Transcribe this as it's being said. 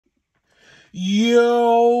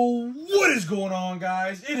Yo, what is going on,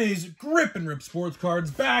 guys? It is Grip and Rip Sports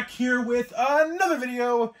Cards back here with another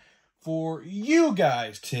video for you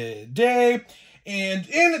guys today. And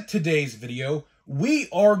in today's video, we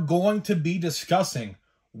are going to be discussing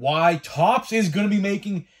why Topps is going to be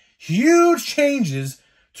making huge changes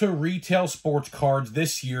to retail sports cards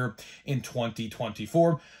this year in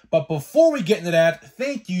 2024. But before we get into that,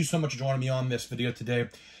 thank you so much for joining me on this video today.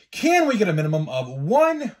 Can we get a minimum of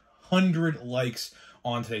 100 likes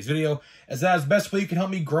on today's video, as that is the best way you can help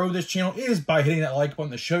me grow this channel is by hitting that like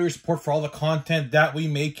button to show your support for all the content that we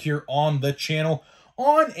make here on the channel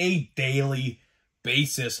on a daily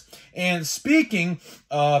basis. And speaking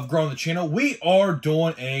of growing the channel, we are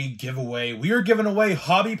doing a giveaway. We are giving away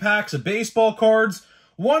hobby packs of baseball cards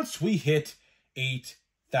once we hit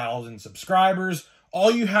 8,000 subscribers. All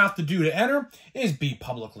you have to do to enter is be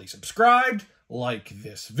publicly subscribed, like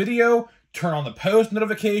this video, turn on the post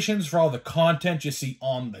notifications for all the content you see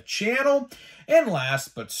on the channel, and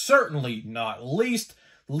last but certainly not least,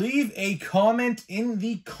 leave a comment in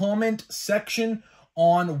the comment section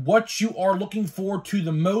on what you are looking forward to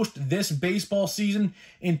the most this baseball season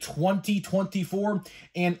in 2024,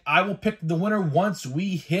 and I will pick the winner once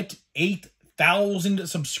we hit 8,000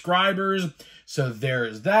 subscribers. So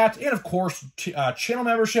there's that, and of course, channel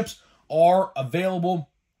memberships are available.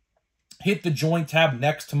 Hit the join tab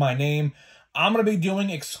next to my name. I'm going to be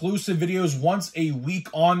doing exclusive videos once a week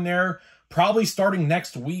on there, probably starting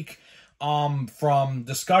next week, from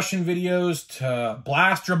discussion videos to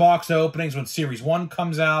blaster box openings when Series 1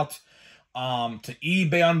 comes out, to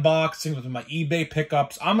eBay unboxing with my eBay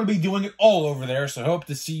pickups. I'm going to be doing it all over there, so hope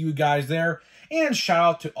to see you guys there. And shout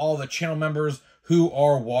out to all the channel members who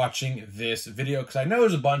are watching this video, because I know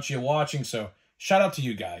there's a bunch of you watching, so shout out to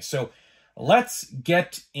you guys. So let's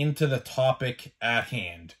get into the topic at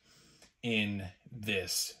hand in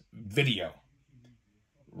this video.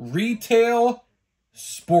 Retail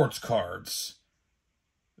sports cards.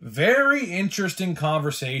 Very interesting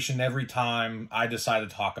conversation every time I decide to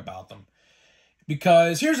talk about them.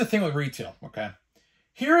 Because here's the thing with retail, okay?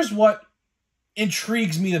 Here's what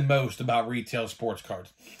intrigues me the most about retail sports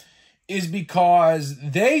cards. Is because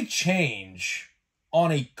they change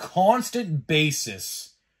on a constant basis,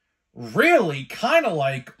 really kind of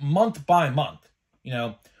like month by month. You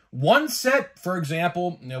know, one set, for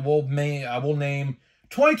example, I will name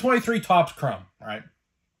 2023 Topps Chrome, right?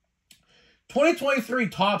 2023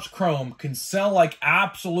 Topps Chrome can sell like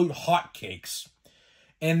absolute hotcakes.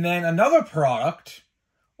 And then another product,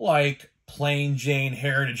 like Plain Jane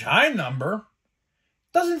Heritage High Number,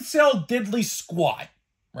 doesn't sell diddly squat,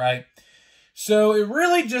 right? So it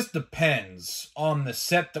really just depends on the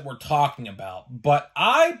set that we're talking about. But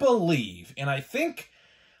I believe, and I think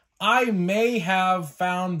I may have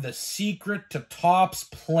found the secret to Topps'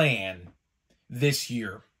 plan this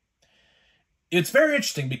year. It's very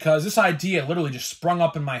interesting because this idea literally just sprung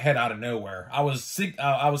up in my head out of nowhere. I was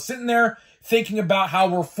sitting there thinking about how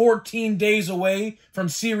we're 14 days away from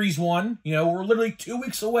Series 1. You know, we're literally 2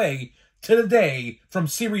 weeks away to the day from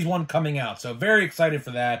Series 1 coming out. So very excited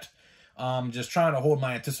for that. Just trying to hold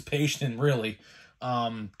my anticipation, really,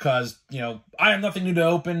 because, you know, I have nothing new to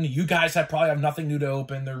open. You guys probably have nothing new to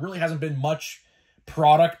open. There really hasn't been much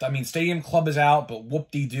product. I mean, Stadium Club is out, but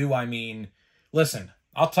whoop-de-doo. I mean, listen,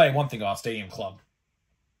 I'll tell you one thing about Stadium Club.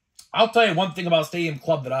 I'll tell you one thing about Stadium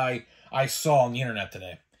Club that I saw on the internet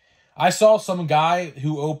today. I saw some guy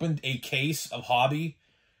who opened a case of Hobby.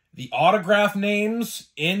 The autograph names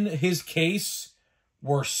in his case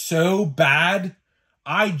were so bad,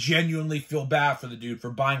 I genuinely feel bad for the dude for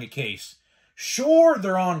buying a case. Sure,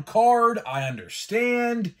 they're on card, I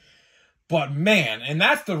understand, but man, and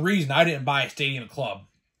that's the reason I didn't buy a Stadium Club,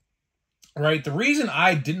 right? The reason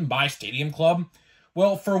I didn't buy Stadium Club,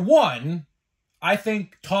 well, for one, I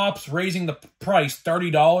think Topps raising the price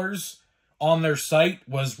 $30 on their site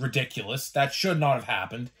was ridiculous. That should not have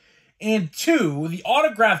happened. And two, the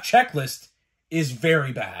autograph checklist is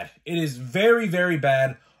very bad. It is very, very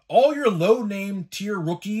bad. All your low-name tier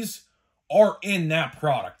rookies are in that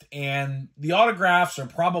product. And the autographs are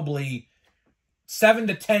probably $7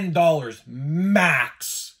 to $10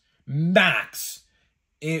 max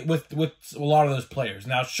with a lot of those players.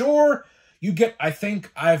 Now, sure, you get, I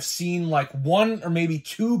think I've seen like 1 or maybe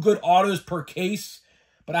 2 good autos per case.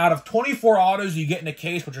 But out of 24 autos you get in a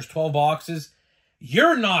case, which is 12 boxes,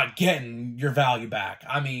 you're not getting your value back.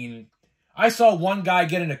 I mean, I saw one guy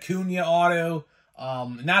get an Acuna auto,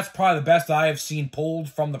 and that's probably the best I have seen pulled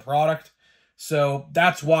from the product. So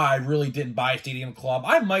that's why I really didn't buy Stadium Club.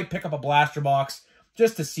 I might pick up a blaster box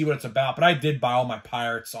just to see what it's about, but I did buy all my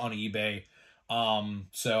Pirates on eBay.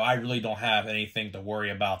 So I really don't have anything to worry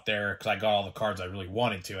about there because I got all the cards I really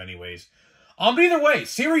wanted to anyways. But either way,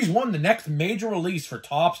 Series 1, the next major release for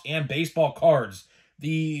Topps and baseball cards.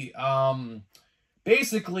 The,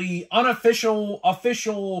 basically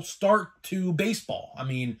official start to baseball. I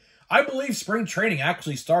mean, I believe spring training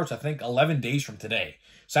actually starts, I think, 11 days from today.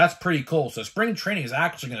 So that's pretty cool. So spring training is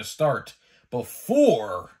actually going to start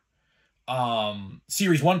before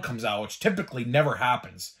Series 1 comes out, which typically never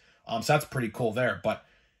happens. So that's pretty cool there. But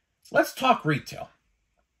let's talk retail.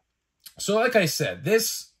 So like I said,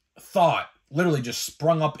 this thought literally just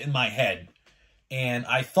sprung up in my head. And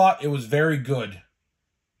I thought it was very good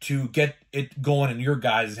to get it going in your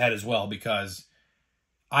guys' head as well. Because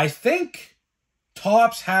I think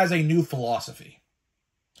Topps has a new philosophy.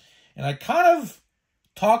 And I kind of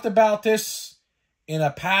talked about this in a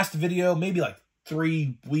past video, maybe like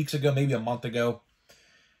 3 weeks ago, maybe a month ago.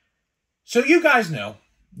 So you guys know,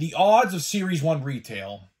 the odds of Series 1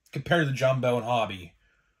 retail compared to the Jumbo and Hobby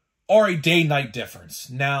are a day-night difference.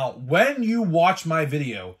 Now, when you watch my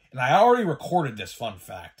video, and I already recorded this fun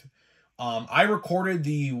fact, I recorded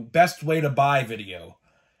the best way to buy video,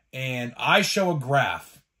 and I show a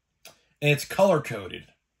graph, and it's color-coded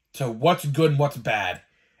to what's good and what's bad.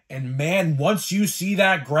 And man, once you see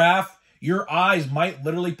that graph, your eyes might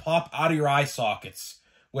literally pop out of your eye sockets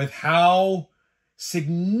with how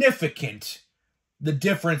significant the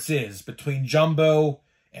difference is between Jumbo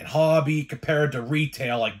and Hobby compared to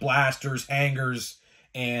retail, like blasters, hangers,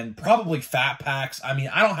 and probably fat packs. I mean,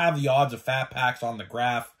 I don't have the odds of fat packs on the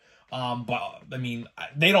graph, but I mean,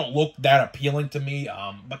 they don't look that appealing to me.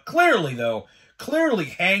 But clearly, though,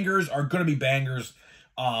 hangers are going to be bangers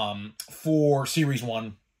for Series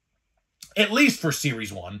 1. At least for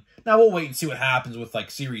Series 1. Now, we'll wait and see what happens with, like,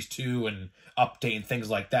 Series 2 and update and things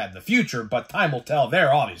like that in the future, but time will tell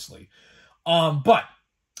there, obviously. But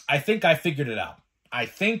I think I figured it out. I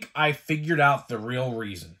think I figured out the real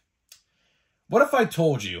reason. What if I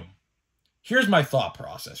told you, here's my thought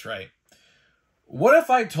process, right? What if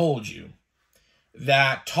I told you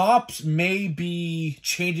that Topps may be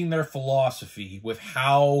changing their philosophy with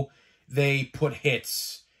how they put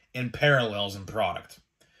hits and parallels in product?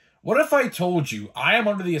 What if I told you, I am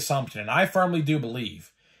under the assumption, and I firmly do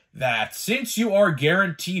believe, that since you are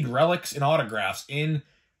guaranteed relics and autographs in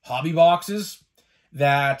hobby boxes,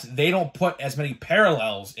 that they don't put as many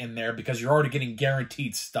parallels in there because you're already getting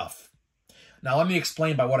guaranteed stuff. Now, let me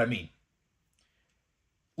explain by what I mean.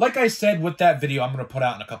 Like I said with that video I'm going to put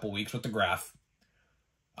out in a couple weeks with the graph,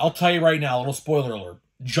 I'll tell you right now, a little spoiler alert,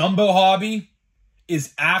 Jumbo Hobby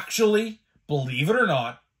is actually, believe it or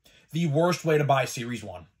not, the worst way to buy Series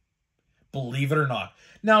 1. Believe it or not.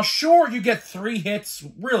 Now, sure, you get 3 hits,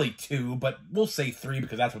 really 2, but we'll say 3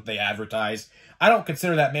 because that's what they advertise. I don't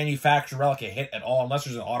consider that manufacturer relic a hit at all unless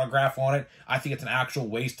there's an autograph on it. I think it's an actual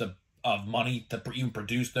waste of money to even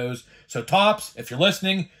produce those. So, Topps, if you're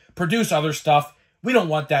listening, produce other stuff. We don't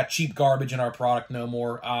want that cheap garbage in our product no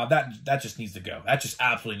more. That just needs to go. That just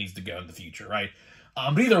absolutely needs to go in the future, right?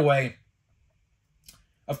 But either way,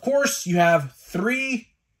 of course, you have 3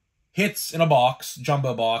 hits in a box,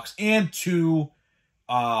 Jumbo box, and 2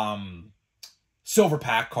 silver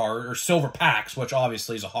pack card or silver packs, which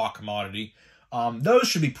obviously is a hot commodity. Those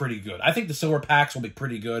should be pretty good. I think the silver packs will be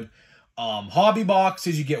pretty good. Hobby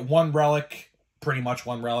boxes, you get 1 relic, pretty much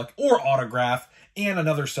 1 relic, or autograph, and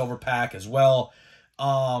another silver pack as well.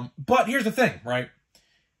 But here's the thing, right?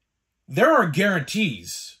 There are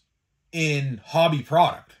guarantees in hobby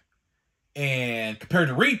product, and compared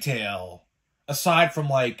to retail, aside from,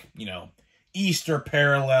 like, you know, Easter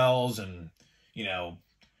parallels and, you know,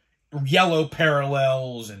 yellow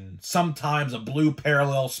parallels and sometimes a blue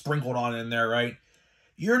parallel sprinkled on in there, right?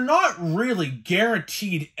 You're not really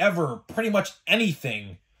guaranteed ever pretty much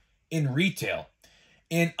anything in retail.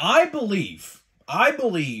 And I believe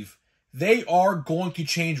they are going to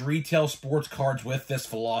change retail sports cards with this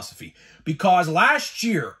philosophy. Because last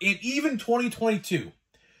year, and even 2022,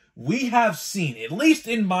 we have seen, at least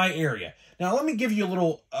in my area. Now, let me give you a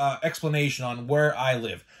little explanation on where I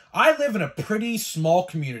live. I live in a pretty small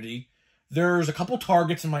community. There's a couple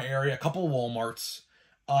Targets in my area, a couple Walmarts,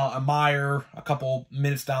 a Meijer, a couple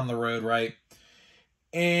minutes down the road, right?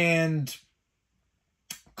 And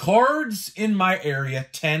cards in my area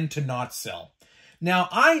tend to not sell. Now,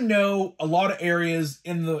 I know a lot of areas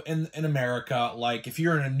in America, like if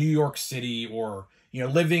you're in a New York City or, you know,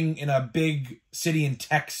 living in a big city in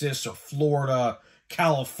Texas or Florida,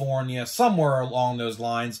 California, somewhere along those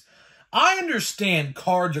lines, I understand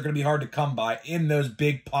cards are going to be hard to come by in those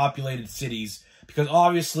big populated cities because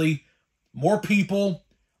obviously more people,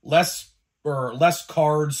 less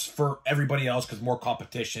cards for everybody else because more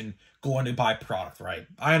competition going to buy product, right?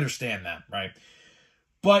 I understand that, right?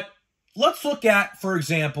 But let's look at, for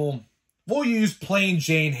example, we'll use Plain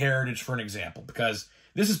Jane Heritage for an example, because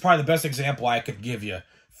this is probably the best example I could give you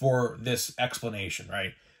for this explanation,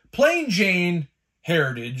 right? Plain Jane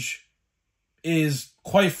Heritage is,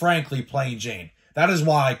 quite frankly, Plain Jane. That is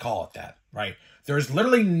why I call it that, right? There's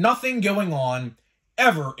literally nothing going on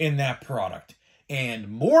ever in that product. And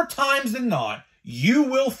more times than not, you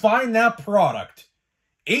will find that product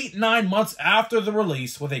 8-9 months after the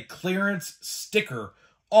release with a clearance sticker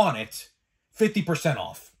on it, 50%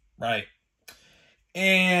 off, right?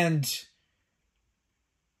 And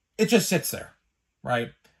it just sits there,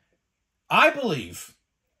 right? I believe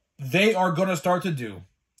they are going to start to do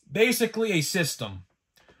basically a system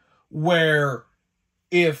where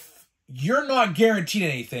if you're not guaranteed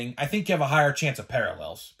anything, I think you have a higher chance of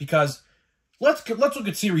parallels. Because let's look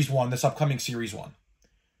at Series 1, this upcoming Series 1.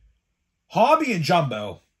 Hobby and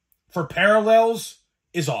Jumbo for parallels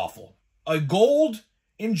is awful. A gold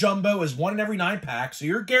in Jumbo is 1 in every 9 packs, so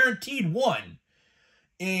you're guaranteed 1.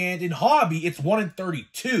 And in Hobby, it's 1 in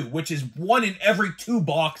 32, which is 1 in every 2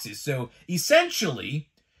 boxes. So essentially,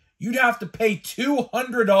 you'd have to pay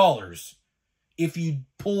 $200 if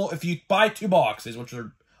you buy 2 boxes, which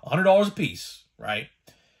are $100 a piece, right?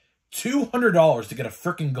 $200 to get a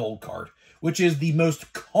freaking gold card, which is the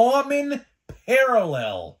most common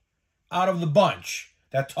parallel out of the bunch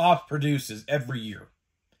that Topps produces every year.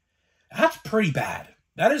 That's pretty bad.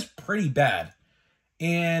 That is pretty bad.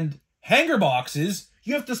 And hanger boxes,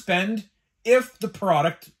 you have to spend, if the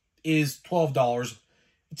product is $12,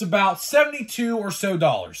 it's about $72 or so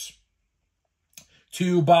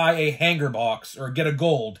to buy a hanger box or get a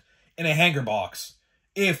gold in a hanger box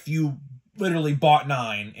if you literally bought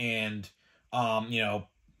 9 and, you know,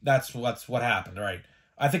 that's what happened, right?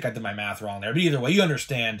 I think I did my math wrong there, but either way, you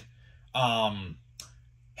understand.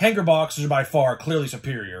 Hanger boxes are by far clearly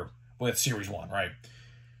superior with Series 1, right?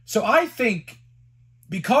 So I think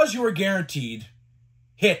because you are guaranteed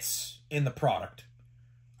hits in the product,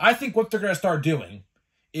 I think what they're going to start doing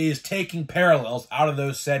is taking parallels out of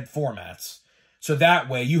those said formats. So that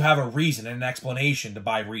way you have a reason and an explanation to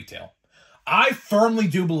buy retail. I firmly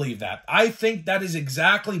do believe that. I think that is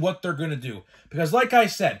exactly what they're going to do. Because like I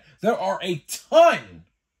said, there are a ton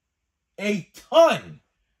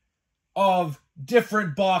of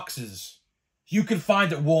different boxes you can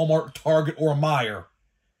find at Walmart, Target, or Meijer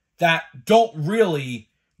that don't really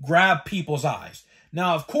grab people's eyes.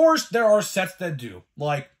 Now, of course, there are sets that do,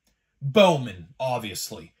 like Bowman,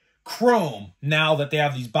 obviously. Chrome, now that they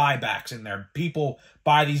have these buybacks in there. People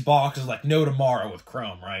buy these boxes like no tomorrow with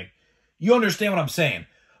Chrome, right? You understand what I'm saying.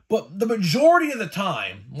 But the majority of the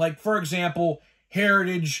time, like, for example,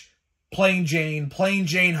 Heritage, Plain Jane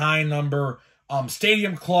high number,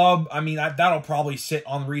 Stadium Club, I mean, that'll probably sit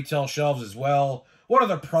on retail shelves as well. What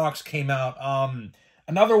other products came out?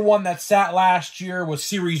 Another one that sat last year was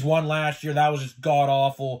Series 1 last year. That was just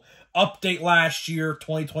god-awful. Update last year,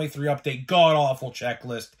 2023 update, god-awful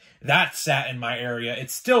checklist. That sat in my area.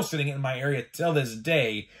 It's still sitting in my area till this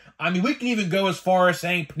day. I mean, we can even go as far as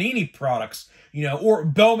saying Panini products, you know, or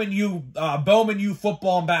Bowman U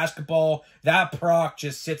football and basketball. That product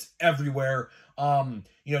just sits everywhere. You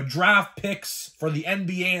know, draft picks for the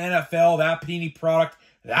NBA and NFL, that Panini product,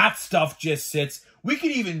 that stuff just sits. We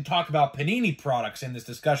could even talk about Panini products in this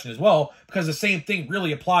discussion as well, because the same thing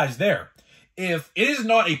really applies there. If it is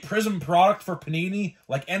not a Prism product for Panini,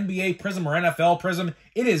 like NBA Prism or NFL Prism,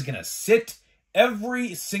 it is going to sit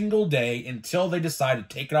every single day until they decide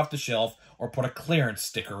to take it off the shelf or put a clearance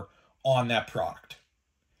sticker on that product.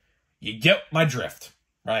 You get my drift,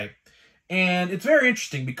 right? And it's very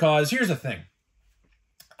interesting because here's the thing.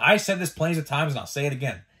 I said this plenty of times and I'll say it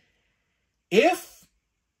again. If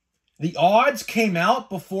the odds came out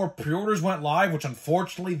before pre-orders went live, which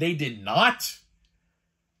unfortunately they did not,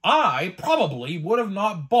 I probably would have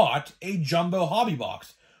not bought a Jumbo Hobby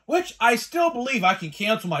Box, which I still believe I can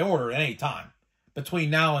cancel my order at any time between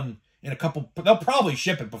now and in a couple. They'll probably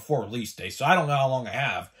ship it before release day, so I don't know how long I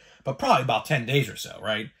have, but probably about 10 days or so,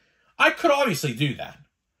 right? I could obviously do that.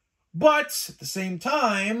 But at the same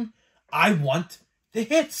time, I want the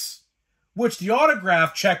hits, which the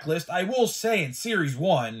autograph checklist, I will say, in Series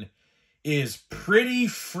 1 is pretty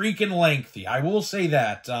freaking lengthy. I will say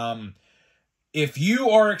that. If you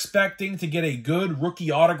are expecting to get a good rookie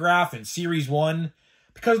autograph in Series 1,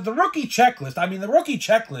 because the rookie checklist, I mean, the rookie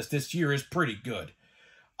checklist this year is pretty good.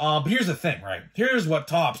 But here's the thing, right? Here's what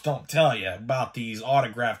Topps don't tell you about these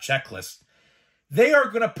autograph checklists. They are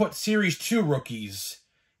going to put Series 2 rookies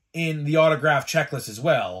in the autograph checklist as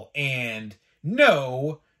well. And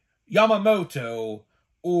no, Yamamoto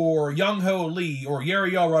or Young-Ho Lee or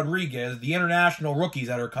Yariel Rodriguez, the international rookies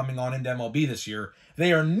that are coming on into MLB this year,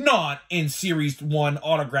 they are not in Series 1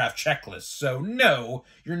 autograph checklists. So, no,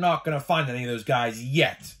 you're not going to find any of those guys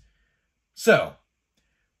yet. So,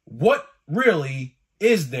 what really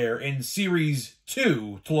is there in Series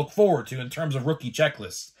 2 to look forward to in terms of rookie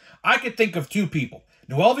checklists? I could think of two people,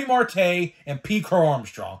 Noelvi Marte and P. Crow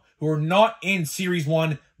Armstrong, who are not in Series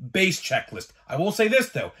 1 base checklist. I will say this,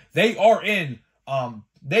 though. They are in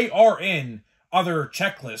other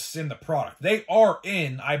checklists in the product. They are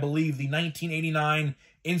in, I believe, the 1989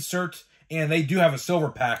 insert, and they do have a silver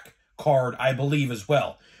pack card, I believe, as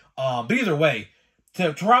well. But either way,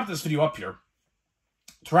 to wrap this video up here,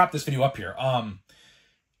 it's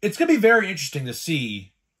going to be very interesting to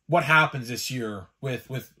see what happens this year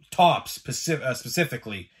with Topps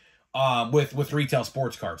specifically, with retail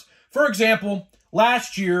sports cards. For example,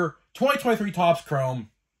 last year, 2023 Topps Chrome,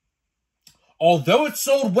 although it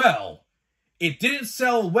sold well, it didn't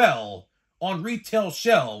sell well on retail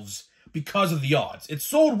shelves because of the odds. It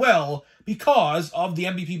sold well because of the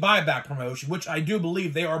MVP buyback promotion, which I do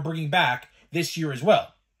believe they are bringing back this year as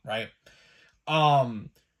well, right?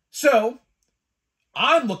 So,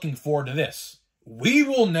 I'm looking forward to this. We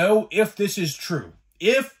will know if this is true.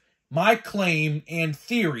 If my claim and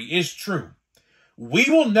theory is true, we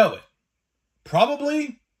will know it.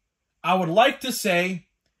 Probably, I would like to say,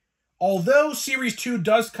 although Series 2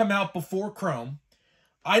 does come out before Chrome,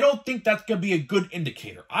 I don't think that's going to be a good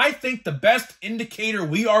indicator. I think the best indicator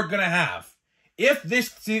we are going to have, if this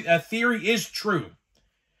theory is true,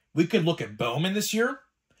 we could look at Bowman this year,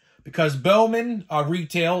 because Bowman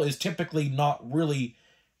retail is typically not really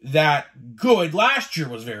that good. Last year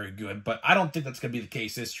was very good, but I don't think that's going to be the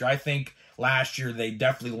case this year. I think last year they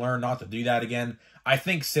definitely learned not to do that again. I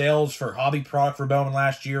think sales for hobby product for Bowman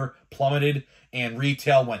last year plummeted, and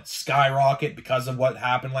retail went skyrocket because of what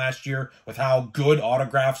happened last year with how good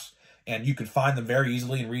autographs, and you could find them very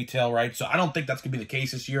easily in retail, right? So I don't think that's going to be the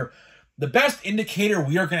case this year. The best indicator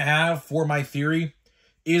we are going to have for my theory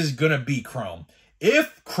is going to be Chrome.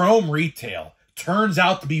 If Chrome retail turns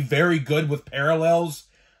out to be very good with parallels,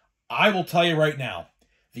 I will tell you right now,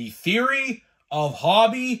 the theory of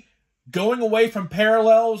hobby going away from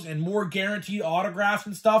parallels and more guaranteed autographs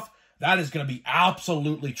and stuff, that is going to be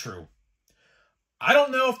absolutely true. I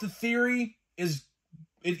don't know if the theory is...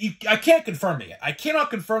 I can't confirm it yet. I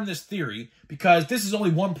cannot confirm this theory because this is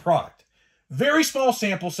only one product. Very small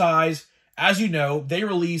sample size. As you know, they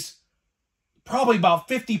release probably about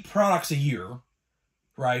 50 products a year,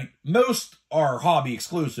 right? Most are hobby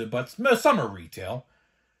exclusive, but some are retail.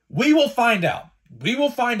 We will find out. We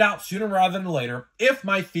will find out sooner rather than later if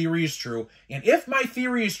my theory is true. And if my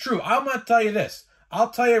theory is true, I'm going to tell you this. I'll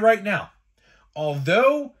tell you right now.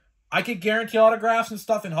 Although I could guarantee autographs and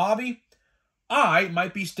stuff in hobby, I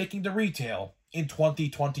might be sticking to retail in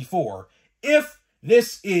 2024 if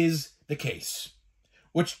this is the case,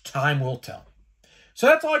 which time will tell. So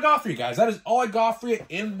that's all I got for you guys. That is all I got for you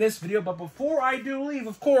in this video. But before I do leave,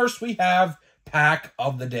 of course, we have Pack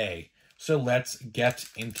of the Day. So let's get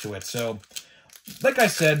into it. So, like I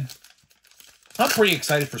said, I'm pretty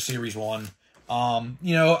excited for Series 1.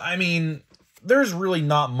 You know, I mean, there's really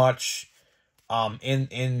not much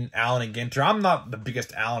in Allen and Ginter. I'm not the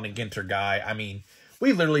biggest Allen and Ginter guy. I mean,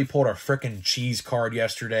 we literally pulled a freaking cheese card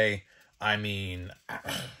yesterday. I mean,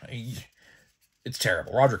 it's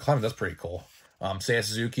terrible. Roger Clemens, that's pretty cool. Seiya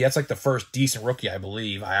Suzuki, that's like the first decent rookie, I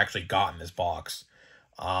believe, I actually got in this box.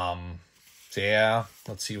 So yeah,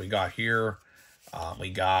 let's see what we got here. We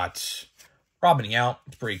got Robin Yount,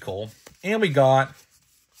 it's pretty cool. And we got,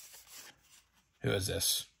 who is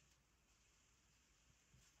this?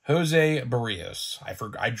 Jose Barrios.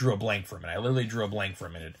 I drew a blank for a minute. I literally drew a blank for a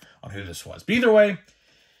minute on who this was. But either way,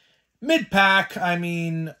 mid-pack, I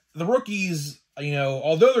mean, the rookies, you know,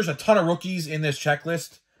 although there's a ton of rookies in this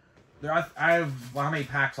checklist, I have, well, how many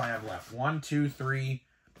packs I have left? 1, 2, 3.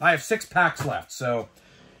 I have 6 packs left. So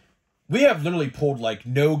we have literally pulled like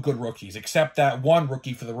no good rookies, except that one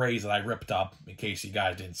rookie for the Rays that I ripped up, in case you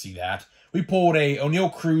guys didn't see that. We pulled a O'Neal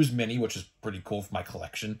Cruz mini, which is pretty cool for my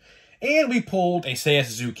collection. And we pulled a Seiya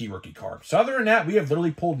Suzuki rookie card. So other than that, we have literally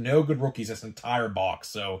pulled no good rookies this entire box.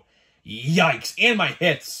 So, yikes. And my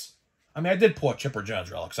hits. I mean, I did pull a Chipper Jones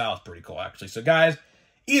relic, so that was pretty cool, actually. So, guys,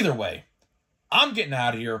 either way, I'm getting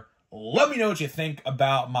out of here. Let me know what you think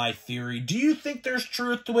about my theory. Do you think there's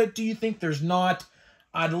truth to it? Do you think there's not?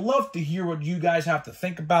 I'd love to hear what you guys have to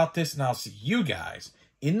think about this, and I'll see you guys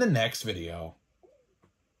in the next video.